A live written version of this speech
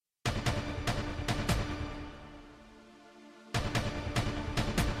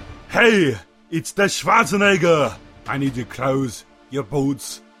Hey, it's the Schwarzenegger. I need your clothes, your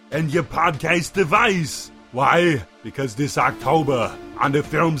boots, and your podcast device. Why? Because this October, on the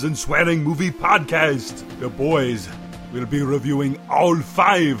Films and Swearing Movie Podcast, the boys will be reviewing all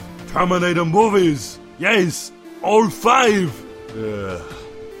 5 Terminator movies. Yes, all 5.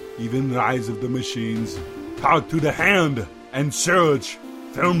 Even Rise of the Machines, Talk to the Hand, and search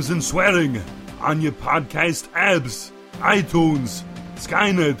Films and Swearing on your podcast apps, iTunes,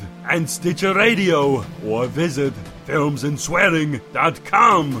 Skynet, and Stitcher Radio, or visit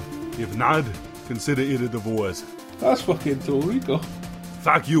filmsandswearing.com. If not, consider it a divorce. That's fucking Torrico.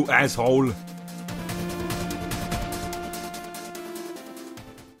 Fuck you, asshole.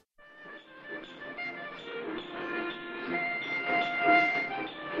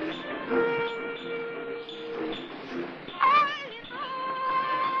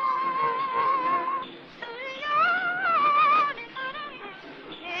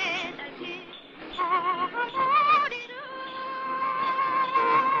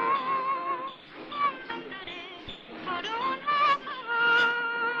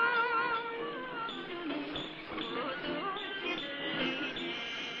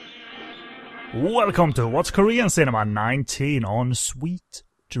 Welcome to What's Korean Cinema 19 on Sweet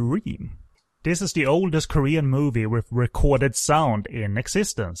Dream. This is the oldest Korean movie with recorded sound in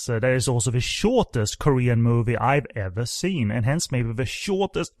existence. That is also the shortest Korean movie I've ever seen, and hence maybe the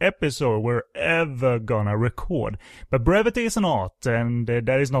shortest episode we're ever gonna record. But brevity is an art, and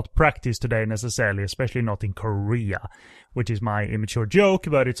that is not practiced today necessarily, especially not in Korea, which is my immature joke,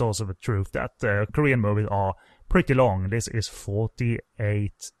 but it's also the truth that Korean movies are pretty long. This is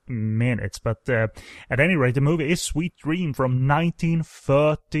 48 minutes, but at any rate, the movie is Sweet Dream from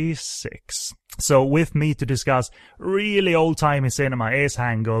 1936. So with me to discuss really old-timey cinema is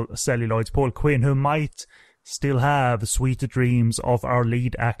Hangul Celluloid's Paul Quinn, who might still have sweet dreams of our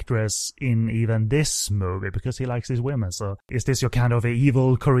lead actress in even this movie, because he likes his women. So is this your kind of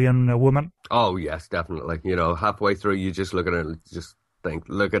evil Korean woman? Oh, yes, definitely. You know, halfway through, you just look at her and just think,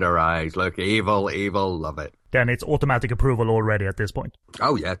 look at her eyes, look, evil, evil, love it. Then it's automatic approval already at this point.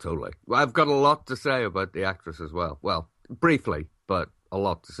 Oh, yeah, totally. Well, I've got a lot to say about the actress as well. Well, briefly, but a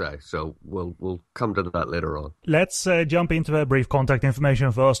lot to say. So we'll come to that later on. Let's jump into a brief contact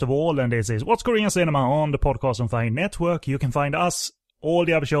information first of all. And this is What's Korean Cinema on the Podcast on Fire network. You can find us, all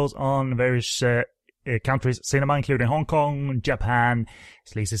the other shows, on various countries' cinema, including Hong Kong, Japan,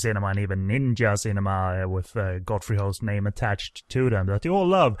 Sleazy Cinema, and even Ninja Cinema with Godfrey Ho's name attached to them that you all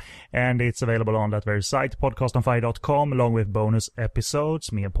love. And it's available on that very site, podcastonfire.com, along with bonus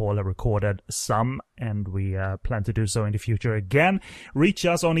episodes. Me and Paul have recorded some, and we plan to do so in the future again. Reach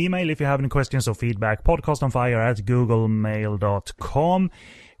us on email if you have any questions or feedback, podcastonfire@googlemail.com.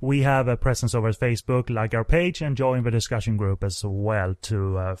 We have a presence over at Facebook, like our page, and join the discussion group as well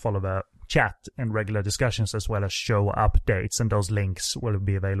to follow the chat and regular discussions, as well as show updates, and those links will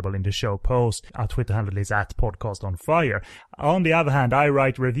be available in the show post. Our Twitter handle is @podcastonfire. On the other hand, I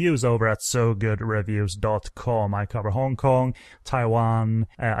write reviews over at sogoodreviews.com. I cover Hong Kong, Taiwan,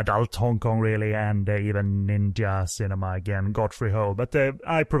 adult Hong Kong really, and even Ninja Cinema again, Godfrey Ho. But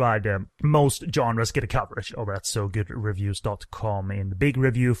I provide most genres get a coverage over at sogoodreviews.com in the big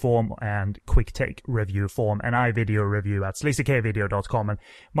review form and quick take review form, and I video review at sleazykvideo.com, and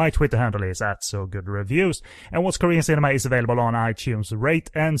my Twitter handle is @sogoodreviews. And What's Korean Cinema is available on iTunes. Rate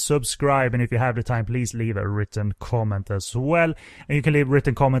and subscribe, and if you have the time, please leave a written comment as well. And you can leave a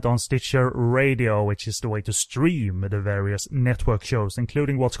written comment on Stitcher Radio, which is the way to stream the various network shows,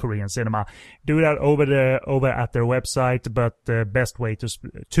 including What's Korean Cinema. Do that over at their website, but the best way to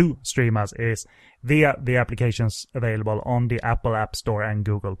stream us is via the applications available on the Apple App Store and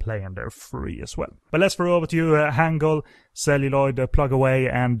Google Play, and they're free as well. But let's throw over to you, Hangul Celluloid, plug away.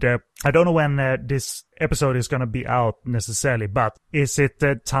 And I don't know when this episode is going to be out necessarily, but is it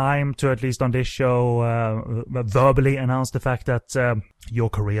time to, at least on this show, verbally announce the fact that you're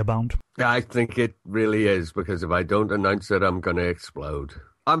career bound? I think it really is, because if I don't announce it, I'm going to explode.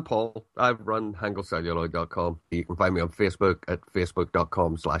 I'm Paul. I run HangulCelluloid.com. You can find me on Facebook at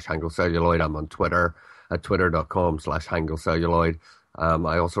facebook.com/HangulCelluloid. I'm on Twitter at twitter.com/HangulCelluloid.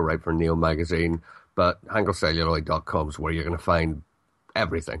 I also write for Neo Magazine, but HangulCelluloid.com is where you're going to find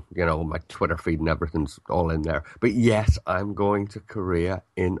everything. You know, my Twitter feed and everything's all in there. But yes, I'm going to Korea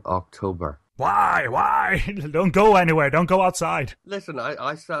in October. Why? Don't go anywhere. Don't go outside. Listen,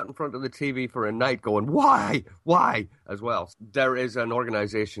 I sat in front of the TV for a night going, why as well. There is an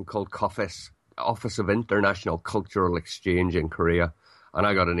organization called COFIS, Office of International Cultural Exchange in Korea. And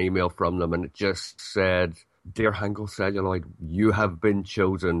I got an email from them, and it just said, "Dear Hangul Celluloid, you have been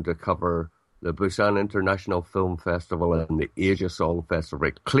chosen to cover the Busan International Film Festival and the Asia Song Festival.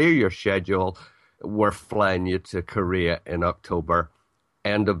 Clear your schedule. We're flying you to Korea in October.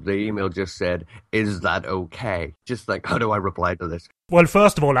 End of the email just said, is that okay? Just like, how do I reply to this? Well,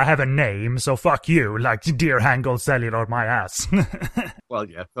 first of all, I have a name, so fuck you, like Dear Hangul Cellular my ass. Well,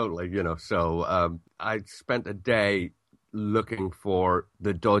 yeah, totally, So I spent a day looking for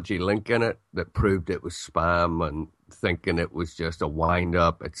the dodgy link in it that proved it was spam and thinking it was just a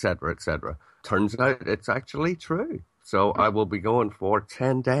wind-up, etc., etc. Turns out it's actually true. So I will be going for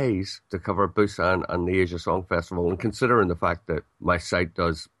 10 days to cover Busan and the Asia Song Festival. And considering the fact that my site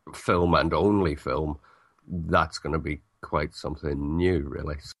does film and only film, that's going to be quite something new,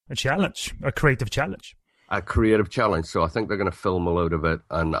 really. A challenge, a creative challenge. A creative challenge. So I think they're going to film a load of it,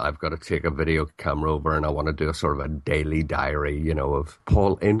 and I've got to take a video camera over, and I want to do a sort of a daily diary, of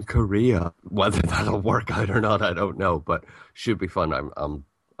Paul in Korea. Whether that'll work out or not, I don't know, but should be fun.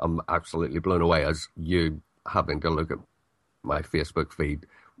 I'm absolutely blown away, as you having to look at my Facebook feed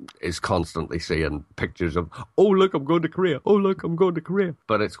is constantly seeing pictures of, oh, look, I'm going to Korea. Oh, look, I'm going to Korea.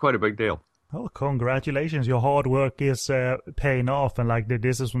 But it's quite a big deal. Oh, congratulations. Your hard work is paying off. And like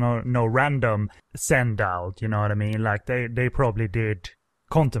this is no random send out. You know what I mean? Like they probably did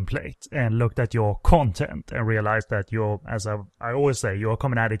contemplate and looked at your content and realized that you're, as I always say, you're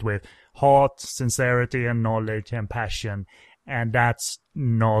coming at it with heart, sincerity and knowledge and passion. And that's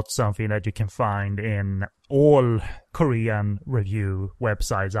not something that you can find in all Korean review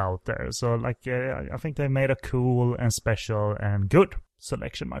websites out there. So, I think they made a cool and special and good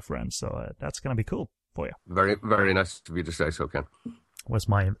selection, my friend. So that's going to be cool for you. Very, very nice of you to say so, Ken. What's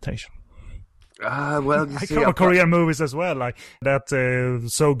my invitation? Well, I cover Korean movies as well. Like that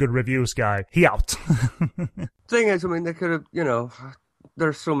So Good Reviews guy. He out. Thing is, I mean, they could have,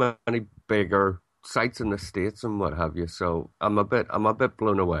 there's so many bigger sites in the States and what have you, so I'm a bit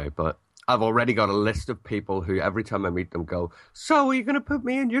blown away, but I've already got a list of people who every time I meet them go, so are you going to put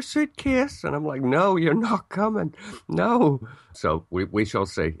me in your suitcase? And I'm like, no, you're not coming. No. So we shall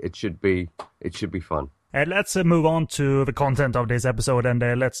see. It should be fun. Let's move on to the content of this episode, and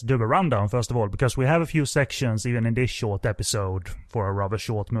let's do a rundown first of all, because we have a few sections even in this short episode for a rather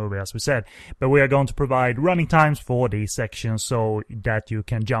short movie, as we said. But we are going to provide running times for these sections so that you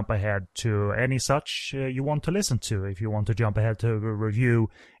can jump ahead to any such you want to listen to. If you want to jump ahead to a review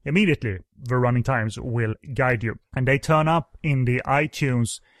immediately, the running times will guide you. And they turn up in the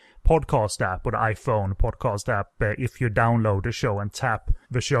iTunes podcast app or the iPhone podcast app if you download the show and tap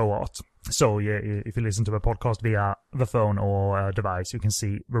the show art. So yeah, if you listen to the podcast via the phone or device, you can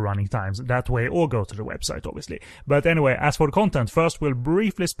see the running times that way, or go to the website, obviously. But anyway, as for the content, first we'll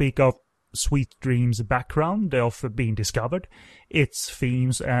briefly speak of Sweet Dream's background of being discovered, its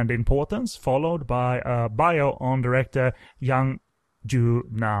themes and importance, followed by a bio on director Yang Ju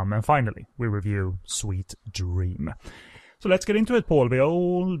Nam, and finally we review Sweet Dream. So let's get into it, Paul. The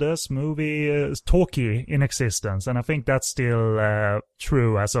oldest movie is talkie in existence, and I think that's still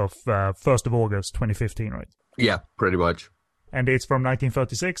true as of 1st of August 2015, right? Yeah, pretty much. And it's from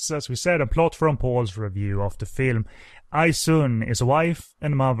 1936, as we said, a plot from Paul's review of the film. Ai-sun is a wife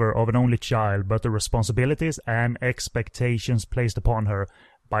and mother of an only child, but the responsibilities and expectations placed upon her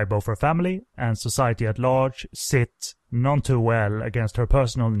by both her family and society at large sit none too well against her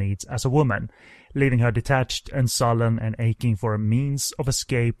personal needs as a woman, leaving her detached and sullen and aching for a means of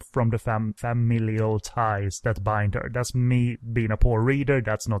escape from the familial ties that bind her. That's me being a poor reader,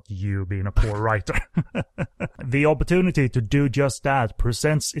 that's not you being a poor writer. The opportunity to do just that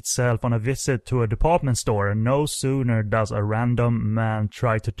presents itself on a visit to a department store, and no sooner does a random man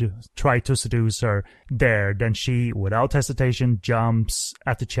try to seduce her there than she, without hesitation, jumps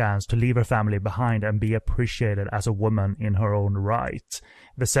at the chance to leave her family behind and be appreciated as a woman in her own right.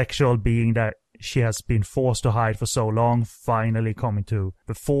 The sexual being that she has been forced to hide for so long finally coming to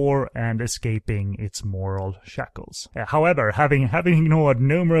the fore and escaping its moral shackles. However, having ignored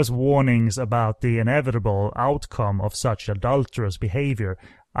numerous warnings about the inevitable outcome of such adulterous behavior,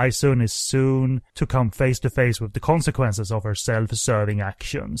 Ai-sun is soon to come face to face with the consequences of her self-serving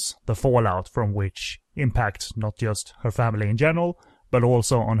actions, the fallout from which impacts not just her family in general, but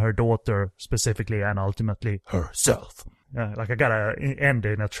also on her daughter specifically and ultimately herself. I gotta end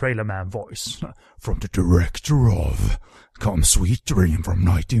in a Trailer Man voice. From the director of Come Sweet Dream from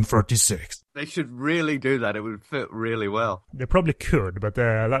 1936. They should really do that. It would fit really well. They probably could, but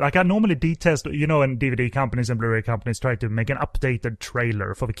I normally detest, when DVD companies and Blu-ray companies try to make an updated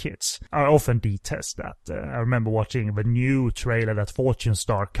trailer for the kids. I often detest that. I remember watching the new trailer that Fortune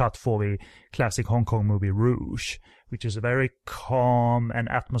Star cut for the classic Hong Kong movie Rouge, which is a very calm and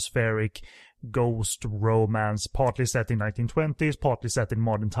atmospheric ghost romance, partly set in 1920s, partly set in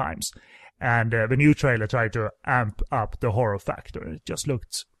modern times. And the new trailer tried to amp up the horror factor. It just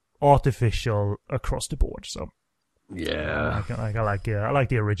looked artificial across the board. So yeah, I like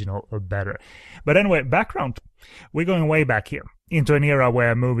the original better. But anyway, background. We're going way back here into an era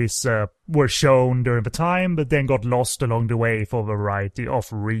where movies were shown during the time, but then got lost along the way for a variety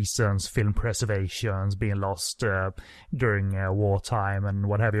of reasons. Film preservations, being lost during wartime and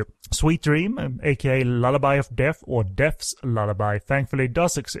what have you. Sweet Dream, aka Lullaby of Death, or Death's Lullaby, thankfully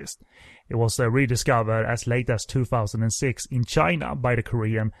does exist. It was rediscovered as late as 2006 in China by the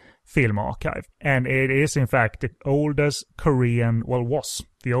Korean Film Archive. And it is, in fact, the oldest Korean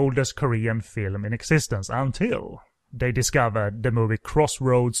film in existence until they discovered the movie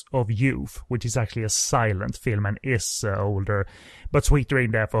Crossroads of Youth, which is actually a silent film and is older. But Sweet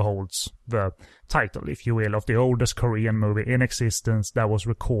Dream therefore holds the title, if you will, of the oldest Korean movie in existence that was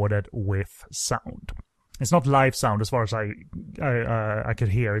recorded with sound. It's not live sound as far as I could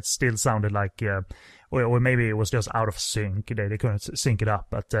hear. It still sounded like, or maybe it was just out of sync. They couldn't sync it up,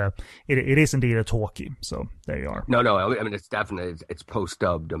 but it is indeed a talkie. So there you are. No, I mean, it's definitely, it's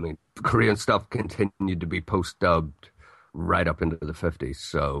post-dubbed. I mean, Korean stuff continued to be post-dubbed right up into the 50s.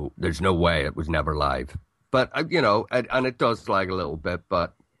 So there's no way it was never live. But, and it does lag a little bit,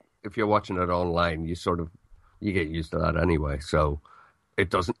 but if you're watching it online, you get used to that anyway. So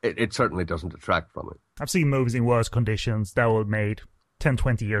it certainly doesn't detract from it. I've seen movies in worse conditions that were made 10,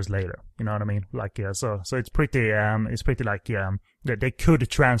 20 years later. You know what I mean? Like, so it's pretty like, they could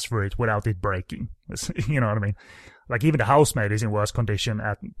transfer it without it breaking. You know what I mean? Like, even The Housemaid is in worse condition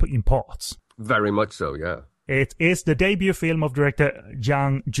in parts. Very much so, yeah. It is the debut film of director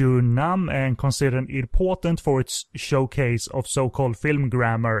Jang Joon-nam and considered important for its showcase of so-called film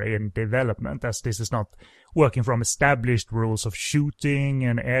grammar in development, as this is not working from established rules of shooting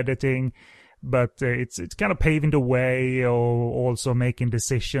and editing, but it's kind of paving the way, or also making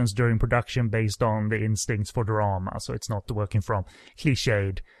decisions during production based on the instincts for drama. So it's not working from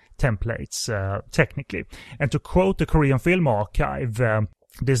cliched templates, technically. And to quote the Korean Film Archive,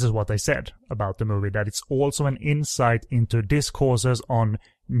 this is what they said about the movie, that it's also an insight into discourses on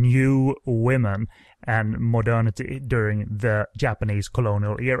new women and modernity during the Japanese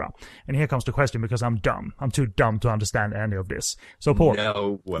colonial era. And here comes the question, because I'm dumb. I'm too dumb to understand any of this. So, Paul.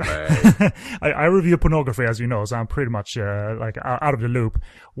 No way. I review pornography, as you know, so I'm pretty much like out of the loop.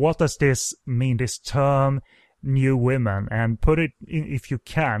 What does this mean, this term, new women? And put it in, if you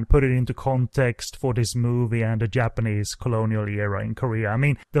can, put it into context for this movie and the Japanese colonial era in Korea. I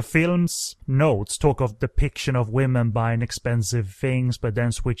mean, the film's notes talk of depiction of women buying expensive things, but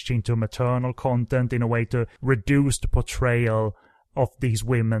then switching to maternal content in a way to reduce the portrayal of these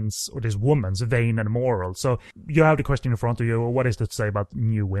women's, or this woman's, vain and moral. So you have the question in front of you. What is there to say about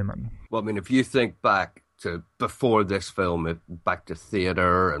new women? Well, I mean, if you think back to before this film, back to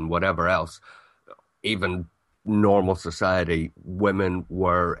theater and whatever else, even normal society, women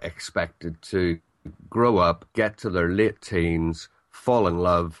were expected to grow up, get to their late teens, fall in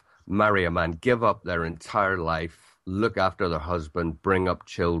love, marry a man, give up their entire life, look after their husband, bring up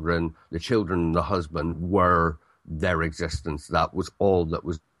children. The children and the husband were their existence. That was all that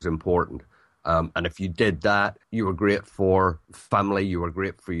was important. And if you did that, you were great for family, you were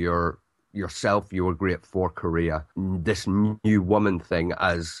great for yourself, you were great for Korea. This new woman thing,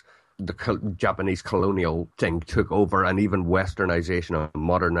 as the Japanese colonial thing took over, and even westernization and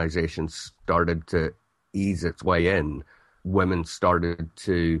modernization started to ease its way in, women started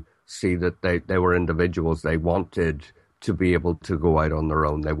to see that they were individuals. They wanted to be able to go out on their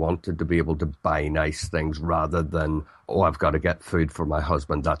own. They wanted to be able to buy nice things rather than, oh, I've got to get food for my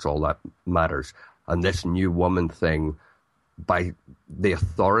husband. That's all that matters. And this new woman thing, by the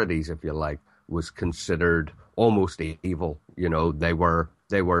authorities, if you like, was considered almost evil. You know, they were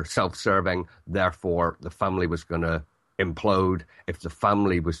self-serving, therefore the family was going to implode. If the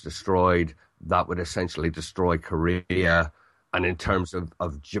family was destroyed, that would essentially destroy Korea. And in terms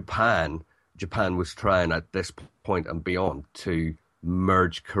of Japan was trying at this point and beyond to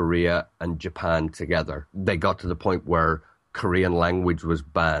merge Korea and Japan together. They got to the point where Korean language was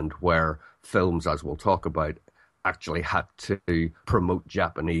banned, where films, as we'll talk about, actually had to promote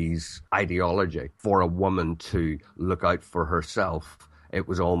Japanese ideology. For a woman to look out for herself, it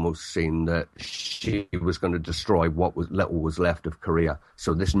was almost seen that she was going to destroy what little was left of Korea.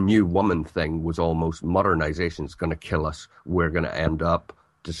 So this new woman thing was almost, modernization is going to kill us. We're going to end up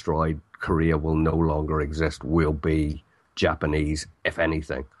destroyed. Korea will no longer exist. We'll be Japanese, if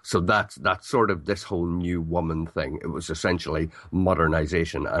anything. So that's sort of this whole new woman thing. It was essentially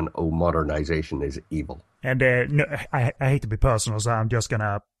modernization, and modernization is evil. And no, I hate to be personal, so I'm just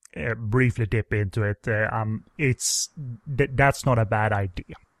gonna briefly dip into it, that's not a bad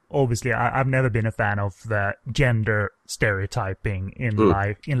idea. Obviously, I've never been a fan of the gender stereotyping in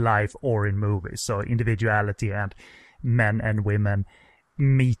life or in movies. So individuality and men and women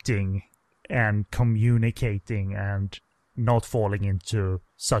meeting and communicating and not falling into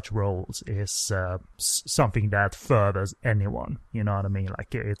such roles is something that furthers anyone. You know what I mean?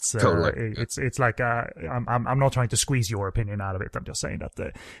 Like it's totally. It's like I'm not trying to squeeze your opinion out of it. I'm just saying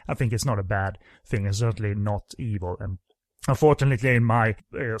that I think it's not a bad thing. It's certainly not evil. And unfortunately, in my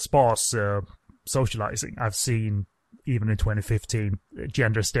sparse socializing, I've seen, even in 2015,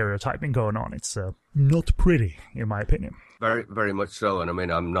 gender stereotyping going on. It's not pretty, in my opinion. Very, very much so. And I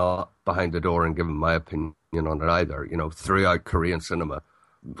mean, I'm not behind the door and giving my opinion on it either. You know, throughout Korean cinema,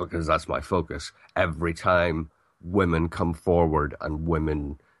 because that's my focus, every time women come forward and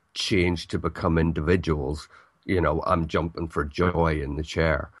women change to become individuals, you know, I'm jumping for joy in the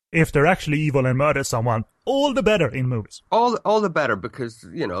chair. If they're actually evil and murder someone, all the better in movies. All the better, because,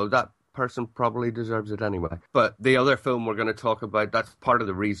 you know, that person probably deserves it anyway. But the other film we're going to talk about, that's part of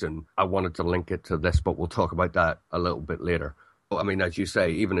the reason I wanted to link it to this, but we'll talk about that a little bit later. I mean, as you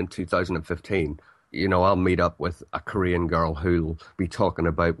say, even in 2015, you know, I'll meet up with a Korean girl who'll be talking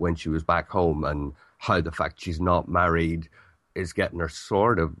about when she was back home and how the fact she's not married is getting her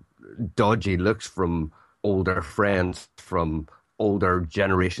sort of dodgy looks from older friends, from older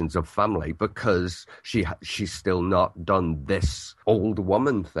generations of family, because she's still not done this old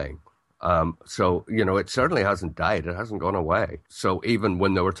woman thing. So, you know, it certainly hasn't died. It hasn't gone away. So even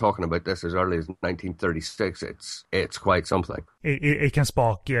when they were talking about this as early as 1936, it's quite something. It can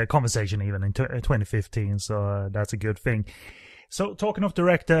spark conversation even in 2015, so that's a good thing. So, talking of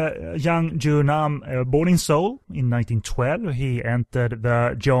director Yang Joo-nam, born in Seoul in 1912, he entered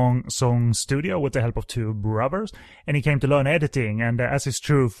the Jeong Song studio with the help of two brothers, and he came to learn editing. And as is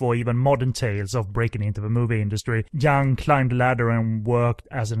true for even modern tales of breaking into the movie industry, Yang climbed the ladder and worked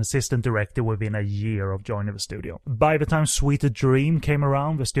as an assistant director within a year of joining the studio. By the time Sweet Dream came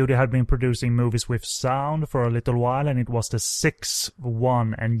around, the studio had been producing movies with sound for a little while, and it was the sixth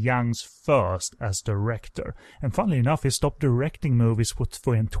one and Yang's first as director. And funnily enough, he stopped directing movies for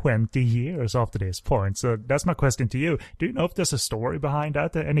 20 years after this point. So that's my question to you. Do you know if there's a story behind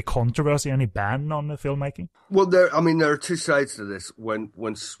that? Any controversy, any ban on the filmmaking? Well, there are two sides to this.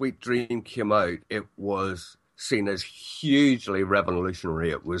 When Sweet Dream came out, it was seen as hugely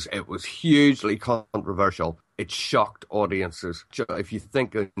revolutionary. It was hugely controversial. It shocked audiences. If you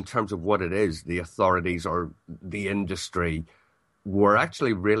think in terms of what it is, the authorities or the industry were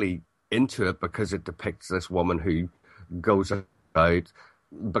actually really into it because it depicts this woman who goes out,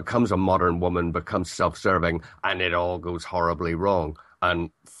 becomes a modern woman, becomes self-serving, and it all goes horribly wrong. And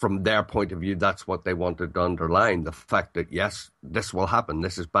from their point of view, that's what they wanted to underline, the fact that, yes, this will happen,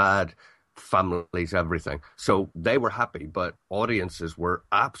 this is bad, families, everything. So they were happy, but audiences were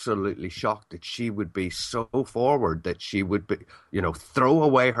absolutely shocked that she would be so forward, that she would be, you know, throw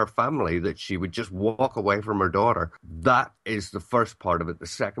away her family, that she would just walk away from her daughter. That is the first part of it. The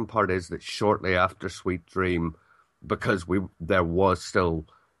second part is that shortly after Sweet Dream, because there was still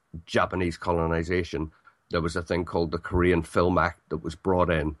Japanese colonization, there was a thing called the Korean Film Act that was brought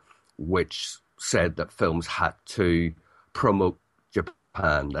in, which said that films had to promote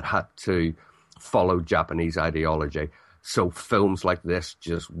Japan, that had to follow Japanese ideology. So films like this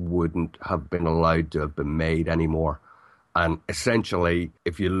just wouldn't have been allowed to have been made anymore. And essentially,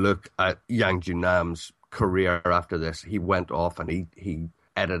 if you look at Yang Joo-nam's career after this, he went off and he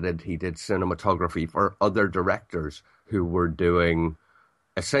edited, he did cinematography for other directors who were doing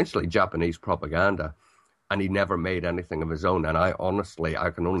essentially Japanese propaganda, and he never made anything of his own. And I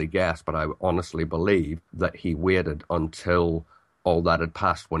can only guess, but I honestly believe that he waited until all that had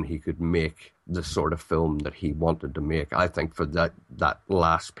passed when he could make the sort of film that he wanted to make. I think for that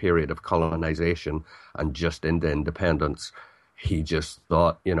last period of colonization and just into independence, he just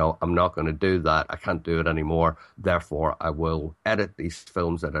thought, you know, I'm not going to do that. I can't do it anymore. Therefore, I will edit these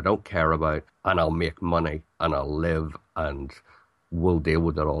films that I don't care about, and I'll make money, and I'll live, and we'll deal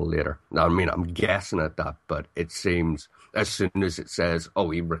with it all later. Now, I mean, I'm guessing at that, but it seems as soon as it says,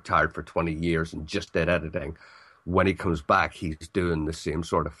 oh, he retired for 20 years and just did editing, when he comes back, he's doing the same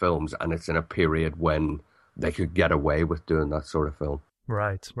sort of films, and it's in a period when they could get away with doing that sort of film.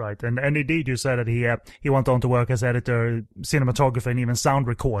 Right. And indeed, you said that he went on to work as editor, cinematographer, and even sound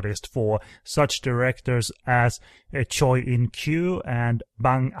recordist for such directors as Choi In-kyu and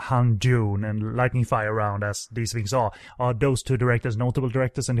Bang Han-joon, and Lightning Fire Round, as these things are. Are those two directors notable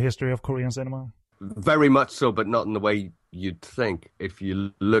directors in the history of Korean cinema? Very much so, but not in the way you'd think. If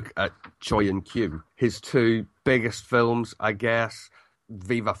you look at Choi In-kyu, his two biggest films, I guess,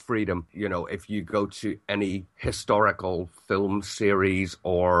 Viva Freedom. You know, if you go to any historical film series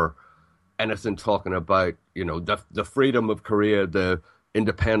or anything talking about, you know, the freedom of Korea, the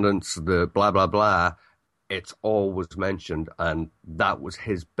independence, the blah, blah, blah, it's always mentioned. And that was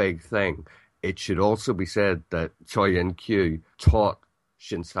his big thing. It should also be said that Choi In-kyu taught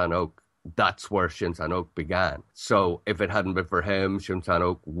Shin Sang-ok. That's where Shin Sang-ok began. So if it hadn't been for him, Shin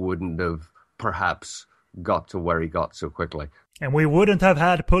Sang-ok wouldn't have perhaps got to where he got so quickly. And we wouldn't have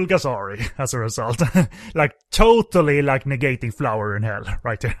had Pulgasari as a result. Like, totally like negating Flower in Hell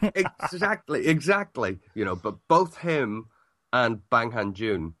right there. Exactly. You know, but both him and Bang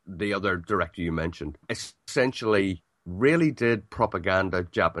Han-joon, the other director you mentioned, essentially really did propaganda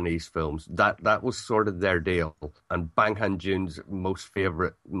Japanese films. That was sort of their deal. And Bang Han-joon's most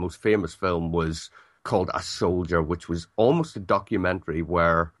famous film was called A Soldier, which was almost a documentary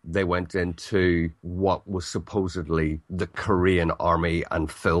where they went into what was supposedly the Korean army and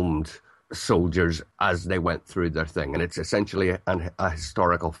filmed soldiers as they went through their thing. And it's essentially a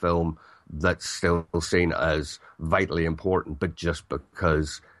historical film that's still seen as vitally important, but just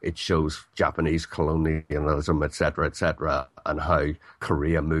because it shows Japanese colonialism, etc., and how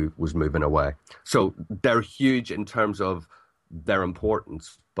Korea was moving away. So they're huge in terms of their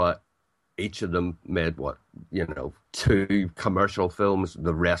importance, but each of them made 2 commercial films.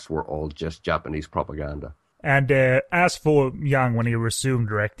 The rest were all just Japanese propaganda. And as for Young, when he resumed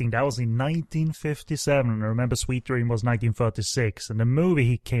directing, that was in 1957. I remember Sweet Dream was 1936. And the movie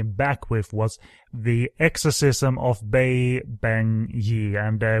he came back with was The Exorcism of Bei Bang-yi.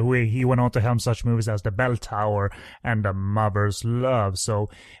 And he went on to helm such movies as The Bell Tower and A Mother's Love. So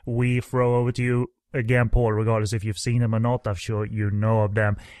we throw over to you again, Paul, regardless if you've seen them or not. I'm sure you know of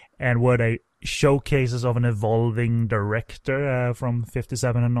them. And were they showcases of an evolving director from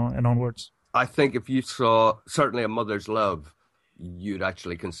 57 and onwards? I think if you saw certainly A Mother's Love, you'd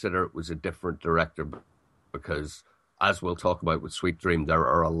actually consider it was a different director, because as we'll talk about with Sweet Dream, there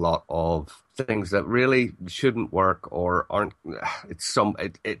are a lot of things that really shouldn't work or aren't. It's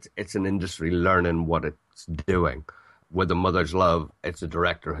an industry learning what it's doing. With A Mother's Love, it's a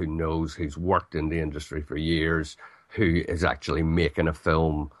director who knows, who's worked in the industry for years, who is actually making a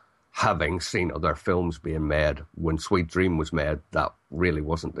film having seen other films being made. When Sweet Dream was made, that really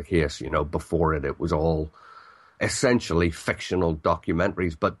wasn't the case. You know, before it was all essentially fictional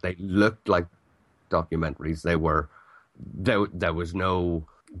documentaries, but they looked like documentaries. There was no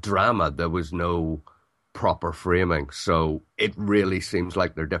drama, there was no proper framing. So it really seems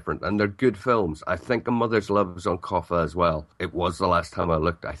like they're different, and they're good films. I think A Mother's Love is on Koffa as well. It was the last time I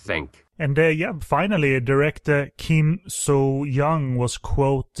looked, I think. And finally, director Kim So-young was,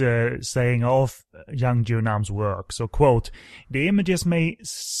 quote, saying of Yang Junam's work, so, quote, "The images may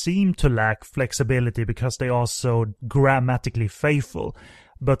seem to lack flexibility because they are so grammatically faithful,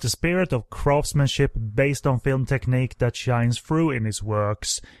 but the spirit of craftsmanship based on film technique that shines through in his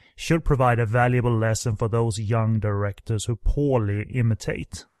works should provide a valuable lesson for those young directors who poorly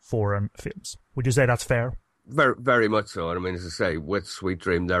imitate foreign films." Would you say that's fair? Very, very much so. And I mean, as I say, with Sweet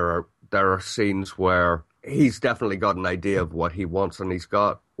Dream, there are scenes where he's definitely got an idea of what he wants, and he's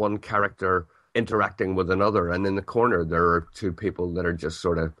got one character interacting with another, and in the corner there are 2 people that are just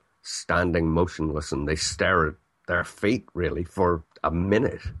sort of standing motionless, and they stare at their feet really for a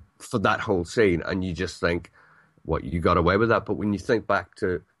minute for that whole scene, and you just think, what, you got away with that? But when you think back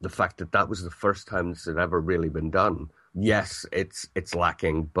to the fact that that was the first time this had ever really been done, yes, it's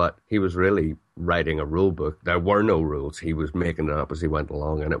lacking, but he was really writing a rule book. There were no rules. He was making it up as he went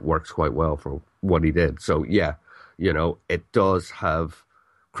along, and it works quite well for what he did. So yeah, you know, it does have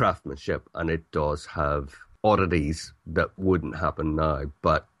craftsmanship, and it does have oddities that wouldn't happen now,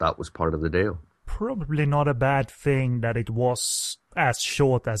 but that was part of the deal. Probably not a bad thing that it was as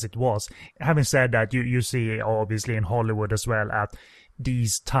short as it was. Having said that, you see obviously in Hollywood as well at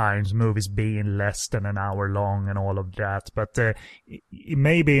these times movies being less than an hour long and all of that, but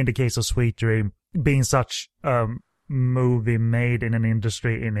maybe in the case of Sweet Dream being such movie made in an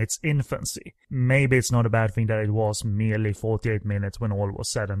industry in its infancy, maybe it's not a bad thing that it was merely 48 minutes when all was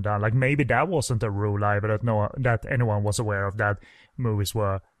said and done. Like, maybe that wasn't a rule either, that anyone was aware of, that movies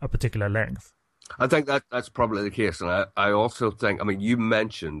were a particular length. I think that's probably the case. And I also think, I mean, you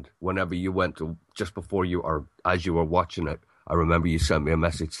mentioned whenever you went to, just before you, or as you were watching it, I remember you sent me a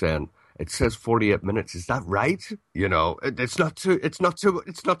message saying, it says 48 minutes. Is that right? You know, it's not 2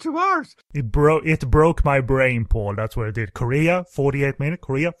 hours. It broke my brain, Paul. That's what it did. Korea, 48 minutes.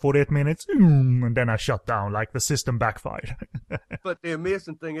 Korea, 48 minutes. And then I shut down, like the system backfired. But the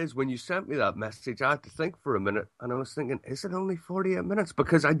amazing thing is, when you sent me that message, I had to think for a minute, and I was thinking, is it only 48 minutes?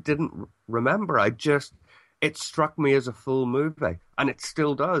 Because I didn't remember. it struck me as a full movie, and it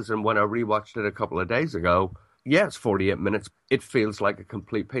still does. And when I rewatched it a couple of days ago, yeah, it's 48 minutes. It feels like a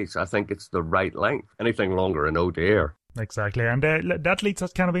complete piece. I think it's the right length. Anything longer, and oh dear. Exactly. And that leads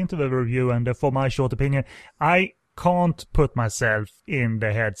us kind of into the review. And for my short opinion, I can't put myself in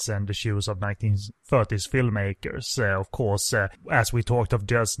the heads and the shoes of 1930s filmmakers. Of course, as we talked of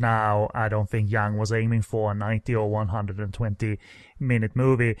just now, I don't think Young was aiming for a 90 or 120-minute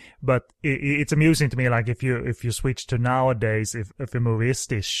movie. But it's amusing to me, like if you switch to nowadays, if a movie is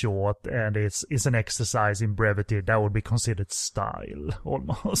this short and it's an exercise in brevity, that would be considered style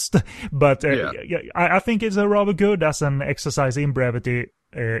almost. But I think it's a rather good as an exercise in brevity.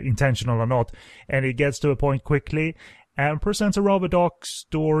 Intentional or not, and it gets to a point quickly and presents a rather dark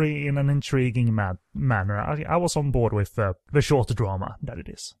story in an intriguing manner. I was on board with the short drama that it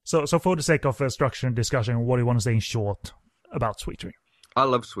is. So for the sake of structure and discussion, what do you want to say in short about Sweet Dream? I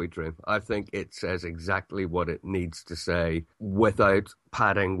love Sweet Dream. I think it says exactly what it needs to say without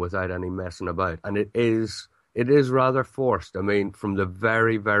padding, without any messing about. And it is rather forced. I mean, from the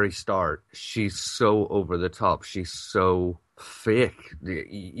very, very start, she's so over the top. She's so fake.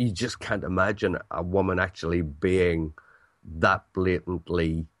 You just can't imagine a woman actually being that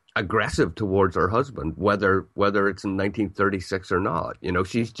blatantly aggressive towards her husband, whether it's in 1936 or not. You know,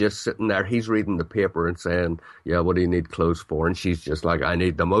 she's just sitting there. He's reading the paper and saying, yeah, what do you need clothes for? And she's just like, I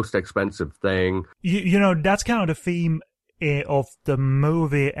need the most expensive thing. You know, that's kind of the theme of the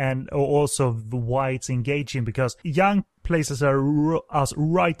movie, and also why it's engaging, because Young places us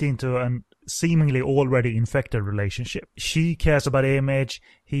right into an seemingly already infected relationship. She cares about image,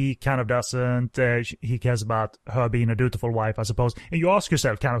 he kind of doesn't. He cares about her being a dutiful wife, I suppose. And you ask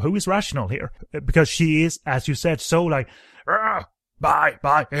yourself, kind of, who is rational here? Because she is, as you said, so like,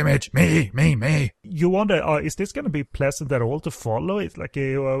 bye, image, me. You wonder, is this going to be pleasant at all to follow? It's like,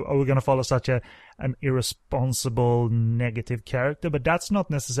 are we going to follow such an irresponsible, negative character? But that's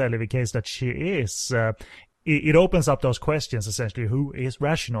not necessarily the case that she is. It opens up those questions, essentially. Who is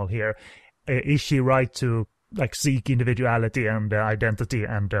rational here? Is she right to like seek individuality and identity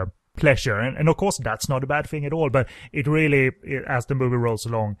and pleasure? And of course, that's not a bad thing at all. But it really, as the movie rolls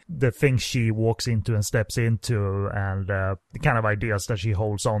along, the things she walks into and steps into, and the kind of ideas that she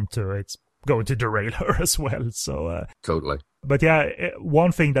holds on to, it's going to derail her as well. So totally. But yeah,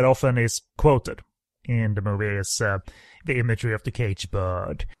 one thing that often is quoted in the movie is the imagery of the caged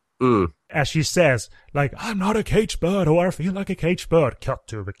bird. As she says, like, I'm not a caged bird, or I feel like a caged bird. Cut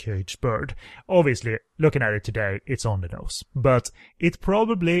to the caged bird. Obviously, looking at it today, it's on the nose. But it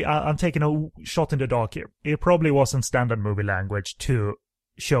probably, I'm taking a shot in the dark here, it probably wasn't standard movie language to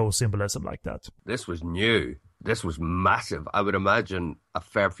show symbolism like that. This was new. This was massive. I would imagine a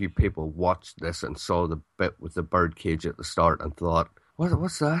fair few people watched this and saw the bit with the bird cage at the start and thought,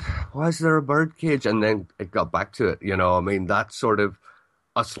 what's that? Why is there a bird cage? And then it got back to it. You know, I mean, that sort of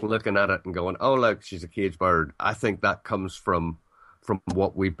us looking at it and going, oh, look, she's a caged bird. I think that comes from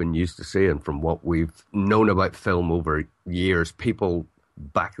what we've been used to seeing, from what we've known about film over years. People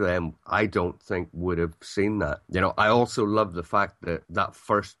back then, I don't think would have seen that. You know, I also love the fact that that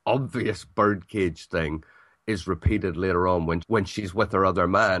first obvious bird cage thing is repeated later on when she's with her other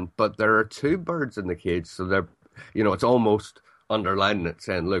man. But there are two birds in the cage, so they're, you know, it's almost underlining it,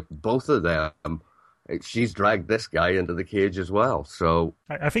 saying, look, both of them, she's dragged this guy into the cage as well. So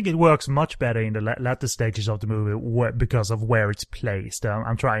I think it works much better in the latter stages of the movie because of where it's placed.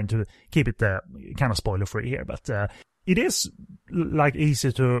 I'm trying to keep it kind of spoiler free here, but it is like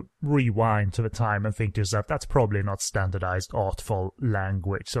easy to rewind to the time and think to yourself, that's probably not standardized artful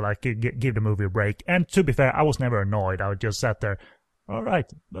language. So like give the movie a break. And to be fair, I was never annoyed. I would just sat there, all right,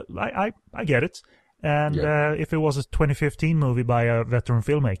 I get it. And if it was a 2015 movie by a veteran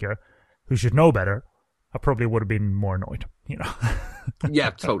filmmaker who should know better, I probably would have been more annoyed, you know. Yeah,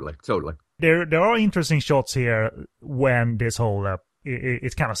 totally. There are interesting shots here when this whole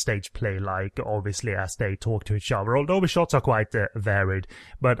it's kind of stage play like, obviously, as they talk to each other. Although the shots are quite varied,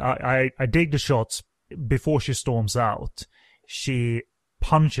 but I dig the shots before she storms out. She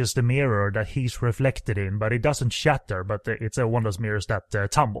punches the mirror that he's reflected in, but it doesn't shatter. But it's one of those mirrors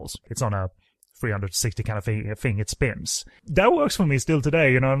that tumbles. It's on a 360 kind of thing, it spins. That works for me still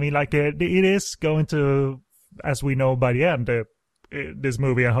today, you know what I mean? Like, it is going to, as we know by the end, this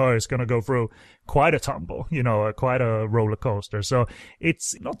movie and her is going to go through quite a tumble, you know, quite a roller coaster. So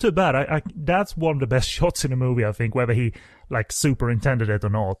it's not too bad. That's one of the best shots in the movie, I think, whether he, like, superintended it or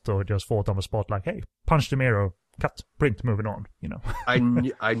not, or just thought on the spot, like, hey, punch the mirror, cut, print, moving on, you know. I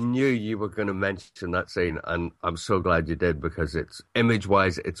knew you were going to mention that scene, and I'm so glad you did, because it's,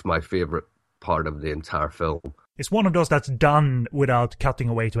 image-wise, it's my favorite part of the entire film. it's one of those that's done without cutting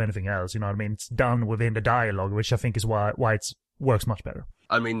away to anything else. You know what I mean? It's done within the dialogue, which I think is why it works much better.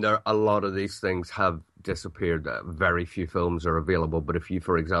 I mean, a lot of these things have disappeared. Very few films are available. But if you,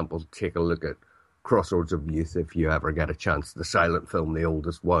 for example, take a look at Crossroads of Youth, if you ever get a chance, the silent film, the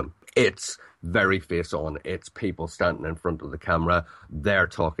oldest one, it's very face-on. It's people standing in front of the camera. They're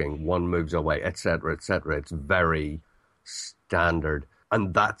talking. One moves away, etc., etc. It's very standard.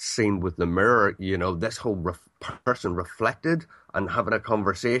 And that scene with the mirror, you know, this whole person reflected and having a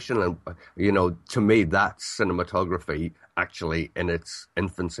conversation. And, you know, to me, that's cinematography actually in its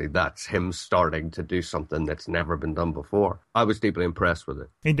infancy. That's him starting to do something that's never been done before. I was deeply impressed with it.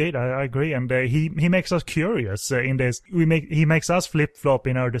 Indeed, I agree. And he makes us curious in this. He makes us flip-flop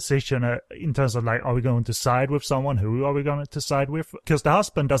in our decision in terms of, like, are we going to side with someone? Who are we going to side with? Because the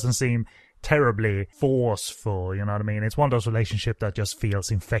husband doesn't seem terribly forceful, you know what I mean? It's one of those relationships that just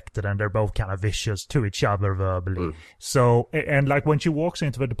feels infected, and they're both kind of vicious to each other verbally. So, and like when she walks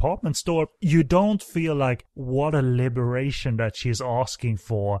into the department store, you don't feel like, what a liberation that she's asking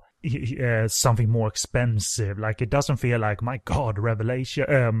for something more expensive. Like, it doesn't feel like, my God,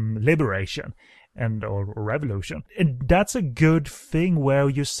 liberation. Or revolution. And that's a good thing, where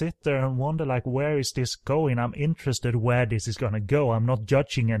you sit there and wonder, like, where is this going? I'm interested where this is going to go. I'm not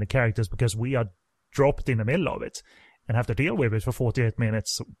judging any characters because we are dropped in the middle of it and have to deal with it for 48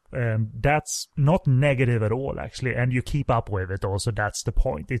 minutes. And that's not negative at all, actually. And you keep up with it also. That's the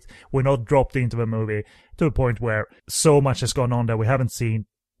point. We're not dropped into the movie to a point where so much has gone on that we haven't seen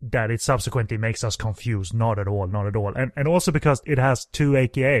that it subsequently makes us confused. Not at all. And also because it has two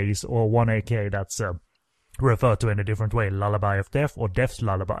AKAs, or one AKA that's referred to in a different way, Lullaby of Death or Death's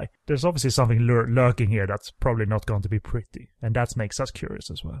Lullaby. There's obviously something lurking here that's probably not going to be pretty, and that makes us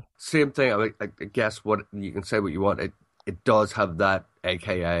curious as well. Same thing. I guess what you can say what you want. It does have that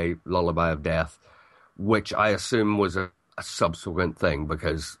AKA Lullaby of Death, which I assume was a subsequent thing,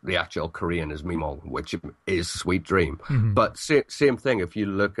 because the actual Korean is Mimong, which is Sweet Dream. Mm-hmm. But same thing, if you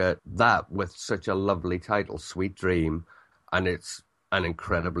look at that with such a lovely title, Sweet Dream, and it's an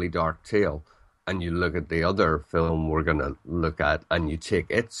incredibly dark tale, and you look at the other film we're going to look at, and you take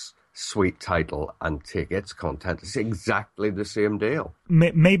its sweet title and take its content, it's exactly the same deal.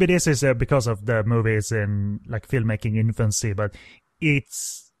 Maybe this is because of the movies in, like, filmmaking infancy, but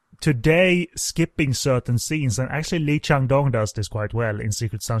it's today skipping certain scenes, and actually Lee Chang-dong does this quite well in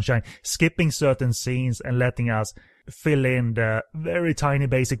Secret Sunshine, skipping certain scenes and letting us fill in the very tiny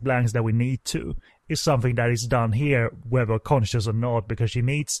basic blanks that we need to, is something that is done here, whether conscious or not, because she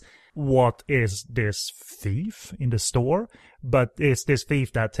meets what is this thief in the store, but it's this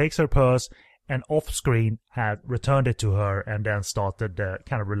thief that takes her purse and off-screen had returned it to her and then started the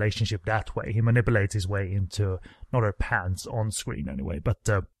kind of relationship that way. He manipulates his way into, not her pants, on-screen anyway, but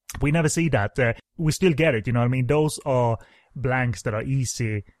we never see that. We still get it, you know what I mean? Those are blanks that are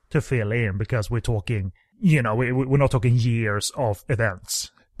easy to fill in, because we're talking, you know, we're not talking years of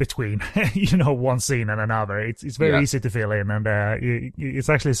events between, you know, one scene and another. It's very easy to fill in, and it's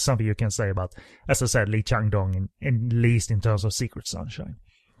actually something you can say about, as I said, Lee Chang-dong, at least in terms of Secret Sunshine.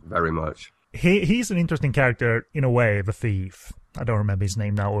 Very much. He's an interesting character in a way, the thief. I don't remember his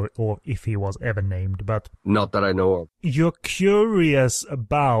name now, or if he was ever named, but... Not that I know of. You're curious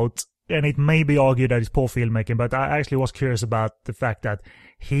about, and it may be argued that it's poor filmmaking, but I actually was curious about the fact that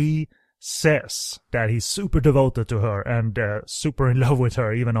he says that he's super devoted to her and super in love with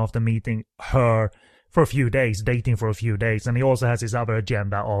her, even after meeting her for a few days, dating for a few days. And he also has his other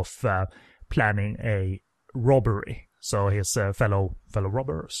agenda of planning a robbery. So his fellow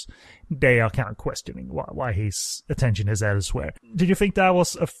robbers, they are kind of questioning why his attention is elsewhere. Did you think that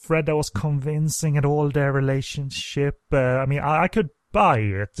was a thread that was convincing at all, their relationship? I mean, I could buy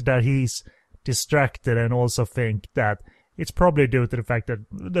it, that he's distracted, and also think that it's probably due to the fact that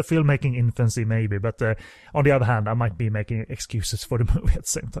the filmmaking infancy, maybe. But on the other hand, I might be making excuses for the movie at the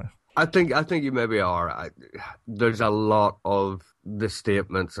same time. I think you maybe are. There's a lot of the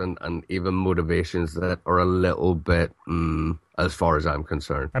statements and even motivations that are a little bit, as far as I'm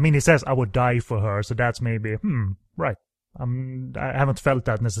concerned. I mean, he says, I would die for her, so that's maybe, right. I haven't felt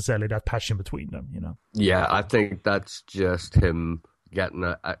that necessarily, that passion between them, you know? Yeah, I think that's just him getting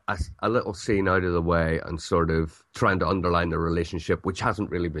a little scene out of the way and sort of trying to underline the relationship, which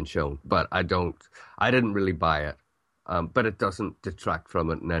hasn't really been shown. But I didn't really buy it. But it doesn't detract from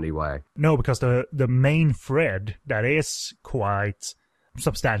it in any way. No, because the main thread that is quite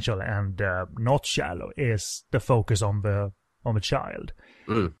substantial and not shallow is the focus on the child.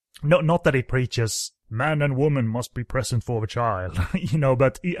 Mm. Not that it preaches man and woman must be present for the child, you know,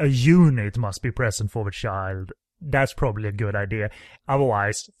 but a unit must be present for the child that's probably a good idea.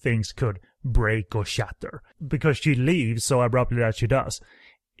 Otherwise, things could break or shatter. Because she leaves so abruptly that she does,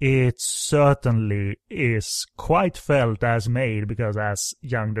 it certainly is quite felt as made, because as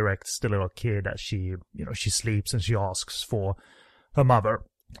Young directs the little kid, as she sleeps and she asks for her mother,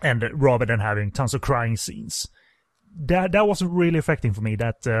 and rather than having tons of crying scenes, that wasn't really affecting for me.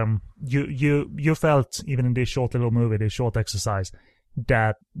 That you felt, even in this short little movie, this short exercise,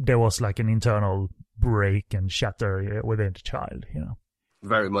 that there was like an internal break and shatter within the child,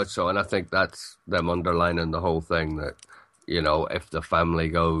 Very much so, and I think that's them underlining the whole thing, that, if the family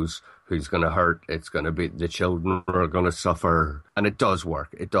goes, who's going to hurt? It's going to be the children are going to suffer, and it does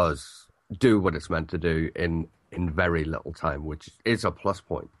work. It does do what it's meant to do in very little time, which is a plus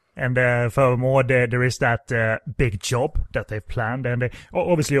point. And furthermore, there is that big job that they've planned, and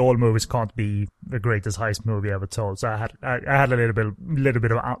obviously all movies can't be the greatest heist movie ever told. So I had a little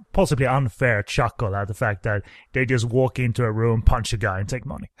bit of possibly unfair chuckle at the fact that they just walk into a room, punch a guy, and take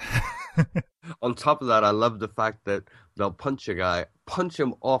money. On top of that, I love the fact that they'll punch a guy, punch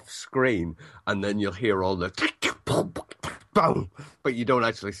him off screen, and then you'll hear all the boom, but you don't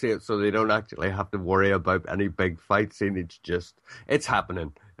actually see it, so they don't actually have to worry about any big fight scene. It's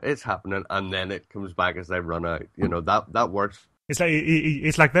happening. It's happening, and then it comes back as they run out. That works.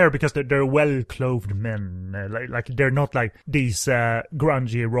 It's like there because they're well-clothed men. Like they're not like these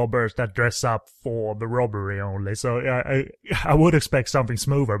grungy robbers that dress up for the robbery only. So I would expect something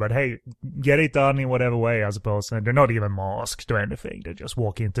smoother, but hey, get it done in whatever way, I suppose. And they're not even masked or anything. They just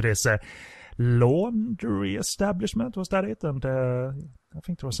walk into this laundry establishment. Was that it? And I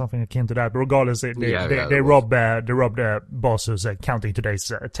think there was something akin to that. But regardless, they rob the boss who's counting today's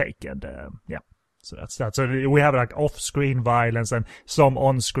take, and yeah. So that's that. So we have like off-screen violence and some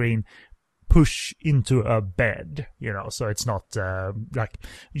on-screen push into a bed, so it's not like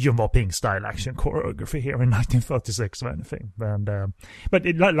Jumbo Ping style action choreography here in 1936 or anything. And but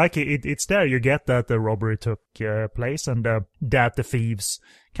it's there. You get that the robbery took place, and that the thieves'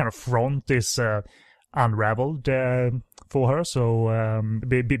 kind of front is unraveled for her. So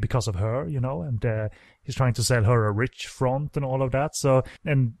because of her, and he's trying to sell her a rich front and all of that. So,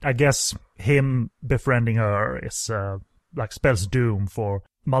 and I guess him befriending her is like spells doom for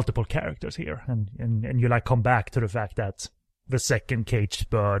multiple characters here, and you like come back to the fact that the second caged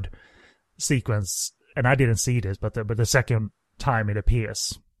bird sequence, and I didn't see this, but the second time it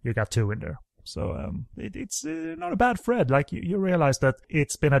appears, you got two in there. So it's not a bad thread. Like you realize that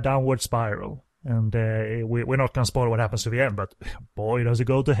it's been a downward spiral. And we're not gonna spoil what happens to the end, but boy, does it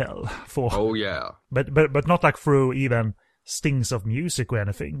go to hell for. Oh yeah. But not like through even stings of music or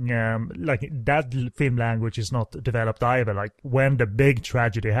anything. Like that film language is not developed either. Like when the big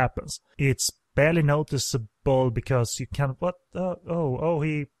tragedy happens, it's barely noticeable because you can't.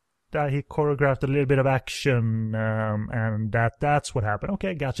 He choreographed a little bit of action, and that's what happened.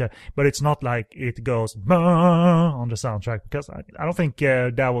 Okay, gotcha. But it's not like it goes on the soundtrack, because I don't think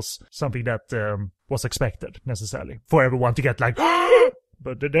that was something that was expected necessarily for everyone to get like.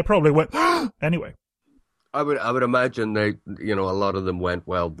 But they probably went anyway. I would imagine they, a lot of them went,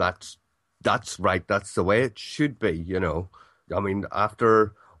 well, that's right, that's the way it should be. I mean,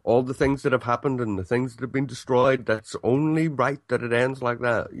 after all the things that have happened and the things that have been destroyed, that's only right that it ends like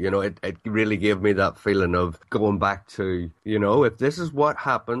that. It really gave me that feeling of going back to, if this is what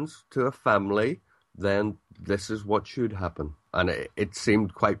happens to a family, then this is what should happen. And it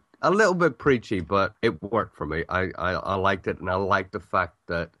seemed quite a little bit preachy, but it worked for me. I liked it, and I like the fact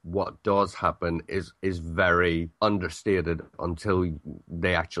that what does happen is very understated until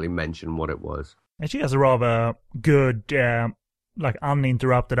they actually mention what it was. And she has a rather good like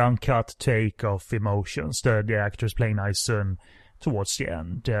uninterrupted, uncut take of emotions. The actors playing Ai-sun towards the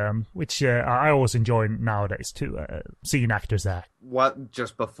end, which I always enjoy nowadays too, seeing actors act. What,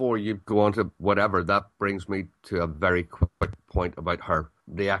 just before you go on to whatever, that brings me to a very quick point about her.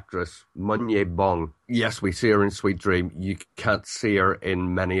 The actress, Moon-Ye Bong. Yes, we see her in Sweet Dream. You can't see her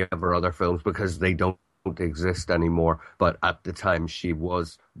in many of her other films because they don't exist anymore. But at the time, she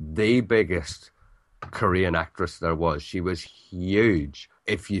was the biggest Korean actress there was. She was huge.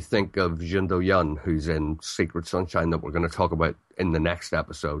 If you think of Jun Do-yeon, who's in Secret Sunshine that we're going to talk about in the next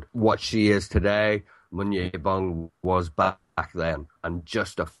episode, what she is today, Moon-Ye Bong was back then. And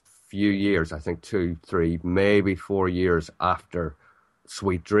just a few years, I think 2, 3, maybe 4 years after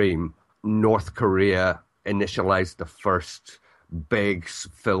Sweet Dream, North Korea initialized the first big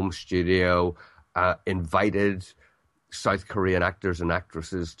film studio, invited South Korean actors and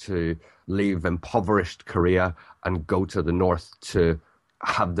actresses to leave impoverished Korea and go to the North to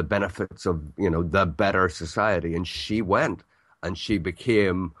have the benefits of, the better society. And she went, and she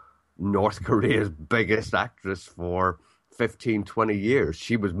became North Korea's biggest actress for 15, 20 years.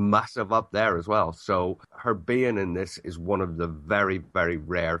 She was massive up there as well. So her being in this is one of the very, very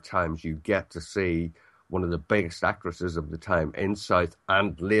rare times you get to see one of the biggest actresses of the time in South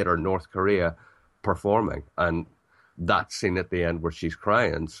and later North Korea performing. And that scene at the end where she's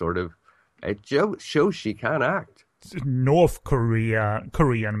crying, sort of, it shows she can act. North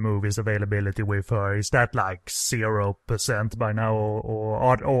Korean movies availability with her, is that like 0% by now, or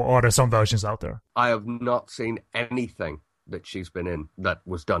are there some versions out there? I have not seen anything that she's been in that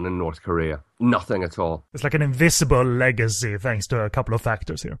was done in North Korea. Nothing at all. It's like an invisible legacy thanks to a couple of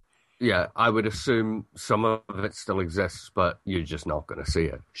factors here. Yeah, I would assume some of it still exists, but you're just not going to see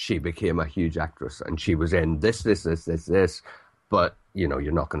it. She became a huge actress, and she was in this, but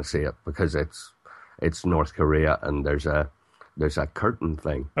you're not going to see it because it's North Korea, and there's a curtain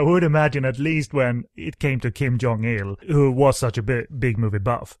thing. I would imagine, at least when it came to Kim Jong-il, who was such a big movie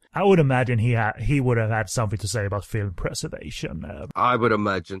buff, I would imagine he would have had something to say about film preservation. I would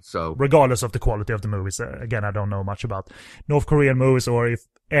imagine so. Regardless of the quality of the movies. Again, I don't know much about North Korean movies, or if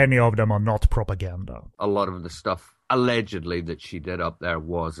any of them are not propaganda. A lot of the stuff allegedly that she did up there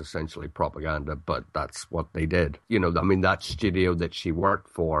was essentially propaganda, but that's what they did. That studio that she worked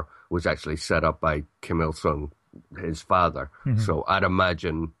for was actually set up by Kim Il-sung, his father. Mm-hmm. So I'd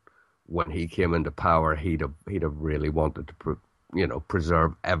imagine when he came into power, he'd have really wanted to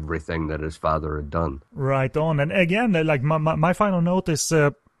preserve everything that his father had done. Right on. And again, like my final note is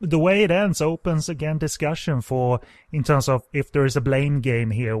the way it ends opens again discussion in terms of if there is a blame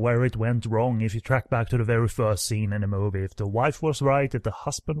game here where it went wrong. If you track back to the very first scene in the movie, if the wife was right, if the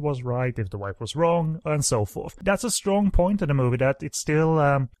husband was right, if the wife was wrong, and so forth. That's a strong point in the movie, that it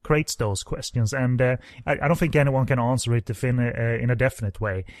still creates those questions, and I don't think anyone can answer it in a definite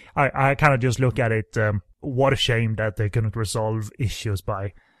way. I kind of just look at it, what a shame that they couldn't resolve issues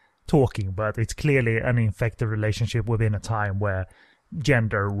by talking, but it's clearly an infected relationship within a time where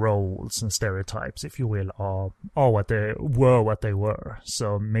gender roles and stereotypes, if you will, are what they were.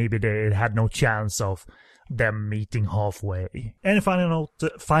 So maybe they had no chance of them meeting halfway. Any final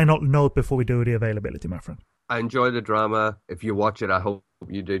note before we do the availability, my friend? I enjoy the drama. If you watch it, I hope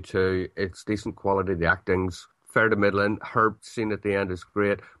you do too. It's decent quality. The acting's fair to middling. Her scene at the end is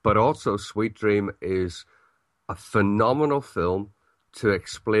great. But also Sweet Dream is a phenomenal film to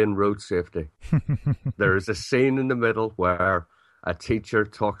explain road safety. There is a scene in the middle where a teacher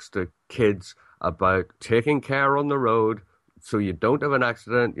talks to kids about taking care on the road so you don't have an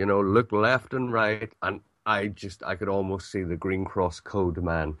accident, look left and right. And I could almost see the Green Cross Code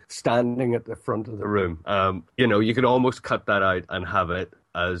man standing at the front of the room. You could almost cut that out and have it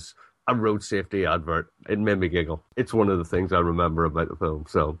as a road safety advert. It made me giggle. It's one of the things I remember about the film.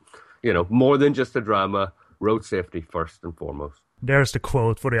 So, more than just a drama, road safety first and foremost. There's the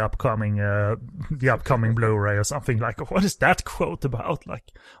quote for the upcoming Blu-ray or something like. What is that quote about? Like,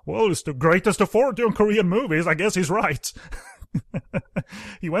 well, it's the greatest authority on Korean movies. I guess he's right.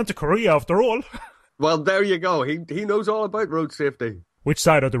 He went to Korea after all. Well, there you go. He knows all about road safety. Which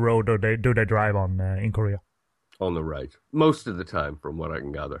side of the road do they drive on in Korea? On the right. Most of the time, from what I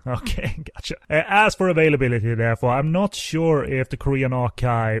can gather. Okay, gotcha. As for availability, therefore, I'm not sure if the Korean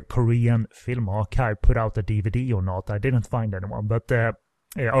Film Archive put out a DVD or not. I didn't find anyone, but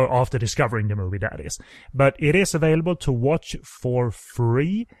after discovering the movie, that is. But it is available to watch for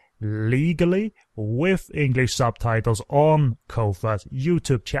free, legally, with English subtitles on Kofa's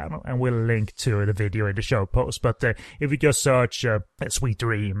YouTube channel, and we'll link to the video in the show post. But if you just search Sweet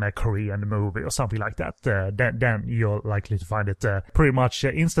Dream, a Korean movie or something like that, then you're likely to find it pretty much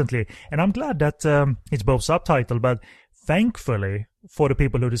instantly. And I'm glad that it's both subtitled, but thankfully for the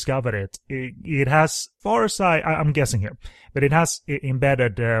people who discovered it has, far as I'm guessing here, but it has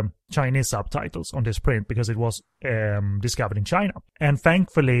embedded Chinese subtitles on this print because it was discovered in China. And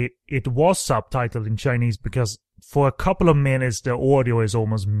thankfully it was subtitled in Chinese because for a couple of minutes the audio is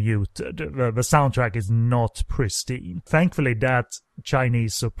almost muted. The soundtrack is not pristine. Thankfully that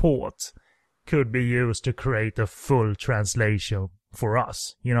Chinese support could be used to create a full translation for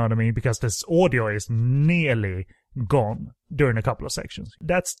us. You know what I mean? Because this audio is nearly gone during a couple of sections.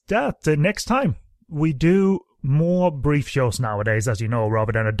 That's that. Next time we do more brief shows nowadays, as you know,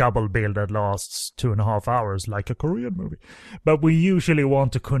 rather than a double bill that lasts 2.5 hours like a Korean movie. But we usually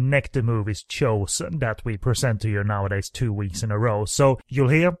want to connect the movies chosen that we present to you nowadays 2 weeks in a row. So you'll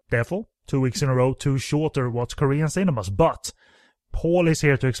hear, therefore, 2 weeks in a row, 2 shorter What's Korean Cinemas. But Paul is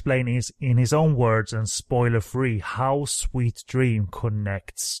here to explain in his own words and spoiler-free how Sweet Dream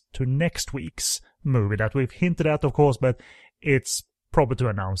connects to next week's movie that we've hinted at, of course, but it's proper to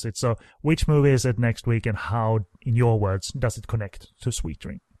announce it. So which movie is it next week, and how, in your words, does it connect to Sweet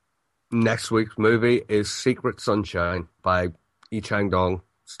Dream? Next week's movie is Secret Sunshine by Yi Chang-dong,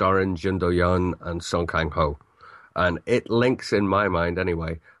 starring Jin Do-yeon and Song Kang-ho. And it links in my mind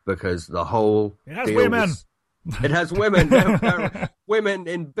anyway, because the whole It has women! It has women. Women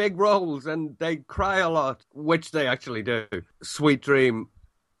in big roles, and they cry a lot, which they actually do. Sweet Dream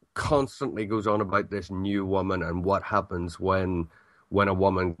constantly goes on about this new woman and what happens when a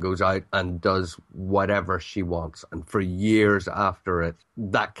woman goes out and does whatever she wants. And for years after it,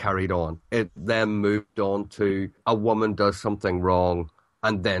 that carried on. It then moved on to a woman does something wrong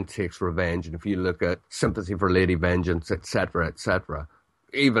and then takes revenge. And if you look at Sympathy for Lady Vengeance, etc.,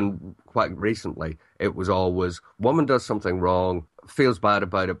 even quite recently, it was always woman does something wrong, feels bad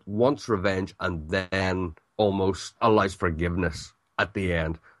about it, wants revenge, and then almost allows forgiveness at the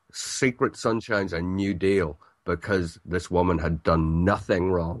end. Secret Sunshine's a new deal because this woman had done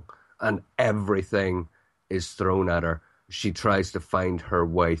nothing wrong and everything is thrown at her. She tries to find her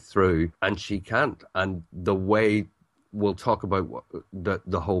way through and she can't. And the way we'll talk about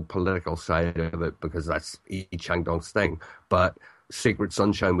the whole political side of it because that's Yi Chang-dong's thing. But Secret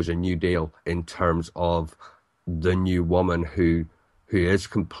Sunshine was a new deal in terms of the new woman who is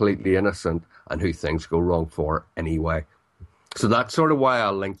completely innocent and who things go wrong for anyway. So that's sort of why I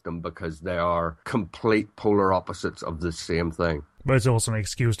linked them, because they are complete polar opposites of the same thing. But it's also an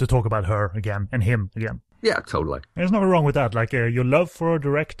excuse to talk about her again and him again. Yeah, totally. There's nothing wrong with that. Like your love for a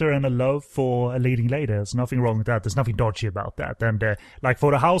director and a love for a leading lady, there's nothing wrong with that. There's nothing dodgy about that. And like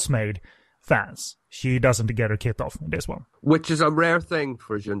for the Housemaid fans, she doesn't get her kit off in this one. Which is a rare thing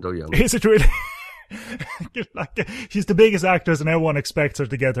for Jin Do-yeon. Is it really? Like, she's the biggest actress and everyone expects her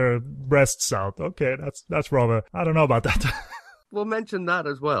to get her breasts out. Okay, that's rather... I don't know about that. We'll mention that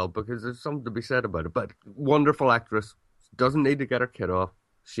as well, because there's something to be said about it. But wonderful actress, doesn't need to get her kit off.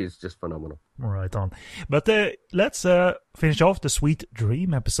 She's just phenomenal. Right on. But let's finish off the Sweet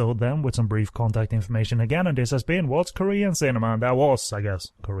Dream episode then with some brief contact information again. And this has been What's Korean Cinema? And that was, I guess,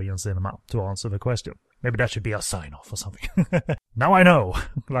 Korean Cinema to answer the question. Maybe that should be a sign-off or something. Now I know.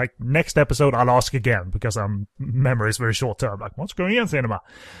 Like, next episode I'll ask again, because memory is very short-term. Like, what's Korean Cinema?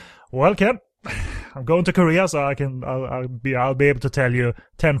 Well, Ken, I'm going to Korea, so I'll be able to tell you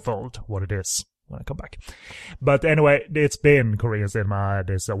tenfold what it is when I come back. But anyway, it's been Korean Cinema,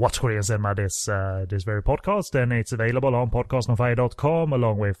 this What's Korean Cinema, this very podcast, and it's available on podcastonfire.com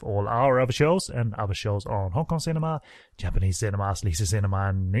along with all our other shows and other shows on Hong Kong Cinema, Japanese Cinema, Sleazy Cinema,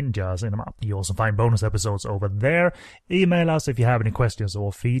 and Ninja Cinema. You also find bonus episodes over there. Email us if you have any questions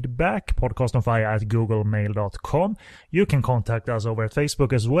or feedback, podcastonfire@googlemail.com. You can contact us over at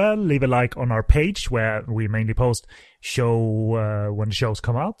Facebook as well. Leave a like on our page where we mainly post show when the shows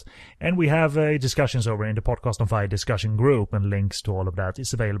come out, and we have discussions over in the Podcast on Fire discussion group, and links to all of that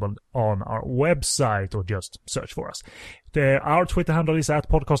is available on our website, or just search for us. Our Twitter handle is at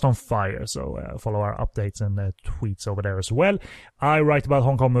Podcast on Fire, so follow our updates and tweets over there as well. I write about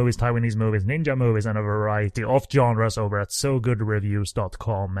Hong Kong movies, Taiwanese movies, ninja movies, and a variety of genres over at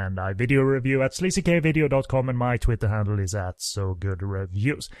SoGoodReviews.com, and I video review at sleazykvideo.com, and my Twitter handle is at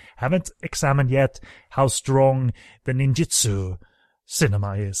SoGoodReviews. Haven't examined yet how strong the ninjutsu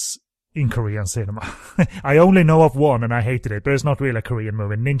cinema is in Korean cinema. I only know of one, and I hated it, but it's not really a Korean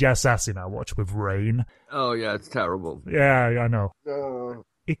movie. Ninja Assassin I watched with Rain. Oh, yeah, it's terrible. Yeah, I know.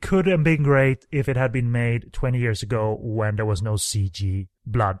 It could have been great if it had been made 20 years ago when there was no CG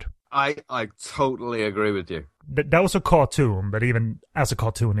blood. I totally agree with you. That was a cartoon, but even as a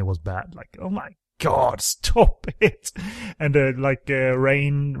cartoon, it was bad. Like, oh my God, stop it! And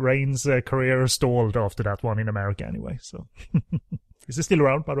Rain's career stalled after that one in America anyway, so... Is he still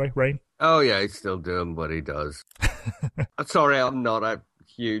around, by the way, Rain? Oh, yeah, he's still doing what he does. Sorry, I'm not a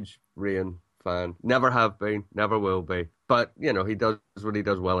huge Rain fan. Never have been, never will be. But, you know, he does what he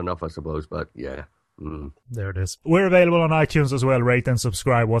does well enough, I suppose. But, yeah. There it is. We're available on iTunes as well. Rate and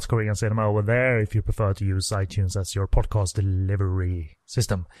subscribe What's Korean Cinema over there if you prefer to use iTunes as your podcast delivery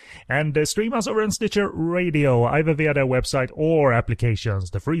system. And stream us over on Stitcher Radio, either via their website or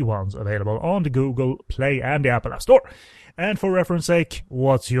applications, the free ones available on the Google Play and the Apple App Store. And for reference sake,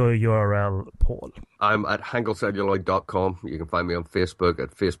 what's your URL, Paul? I'm at hangulcelluloid.com. You can find me on Facebook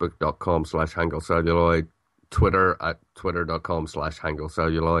at facebook.com/hangulcelluloid, Twitter at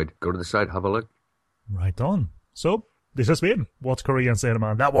twitter.com/hangulcelluloid. Go to the site, have a look. Right on. So, this has been What's Korean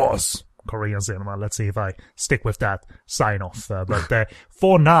Cinema? That was Korean Cinema. Let's see if I stick with that sign-off. But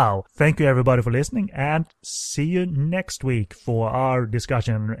for now, thank you everybody for listening, and see you next week for our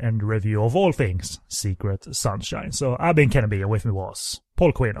discussion and review of all things Secret Sunshine. So, I've been Kennedy, and with me was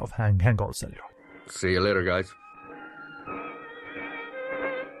Paul Quinn of Hangulcelluloid. See you later, guys.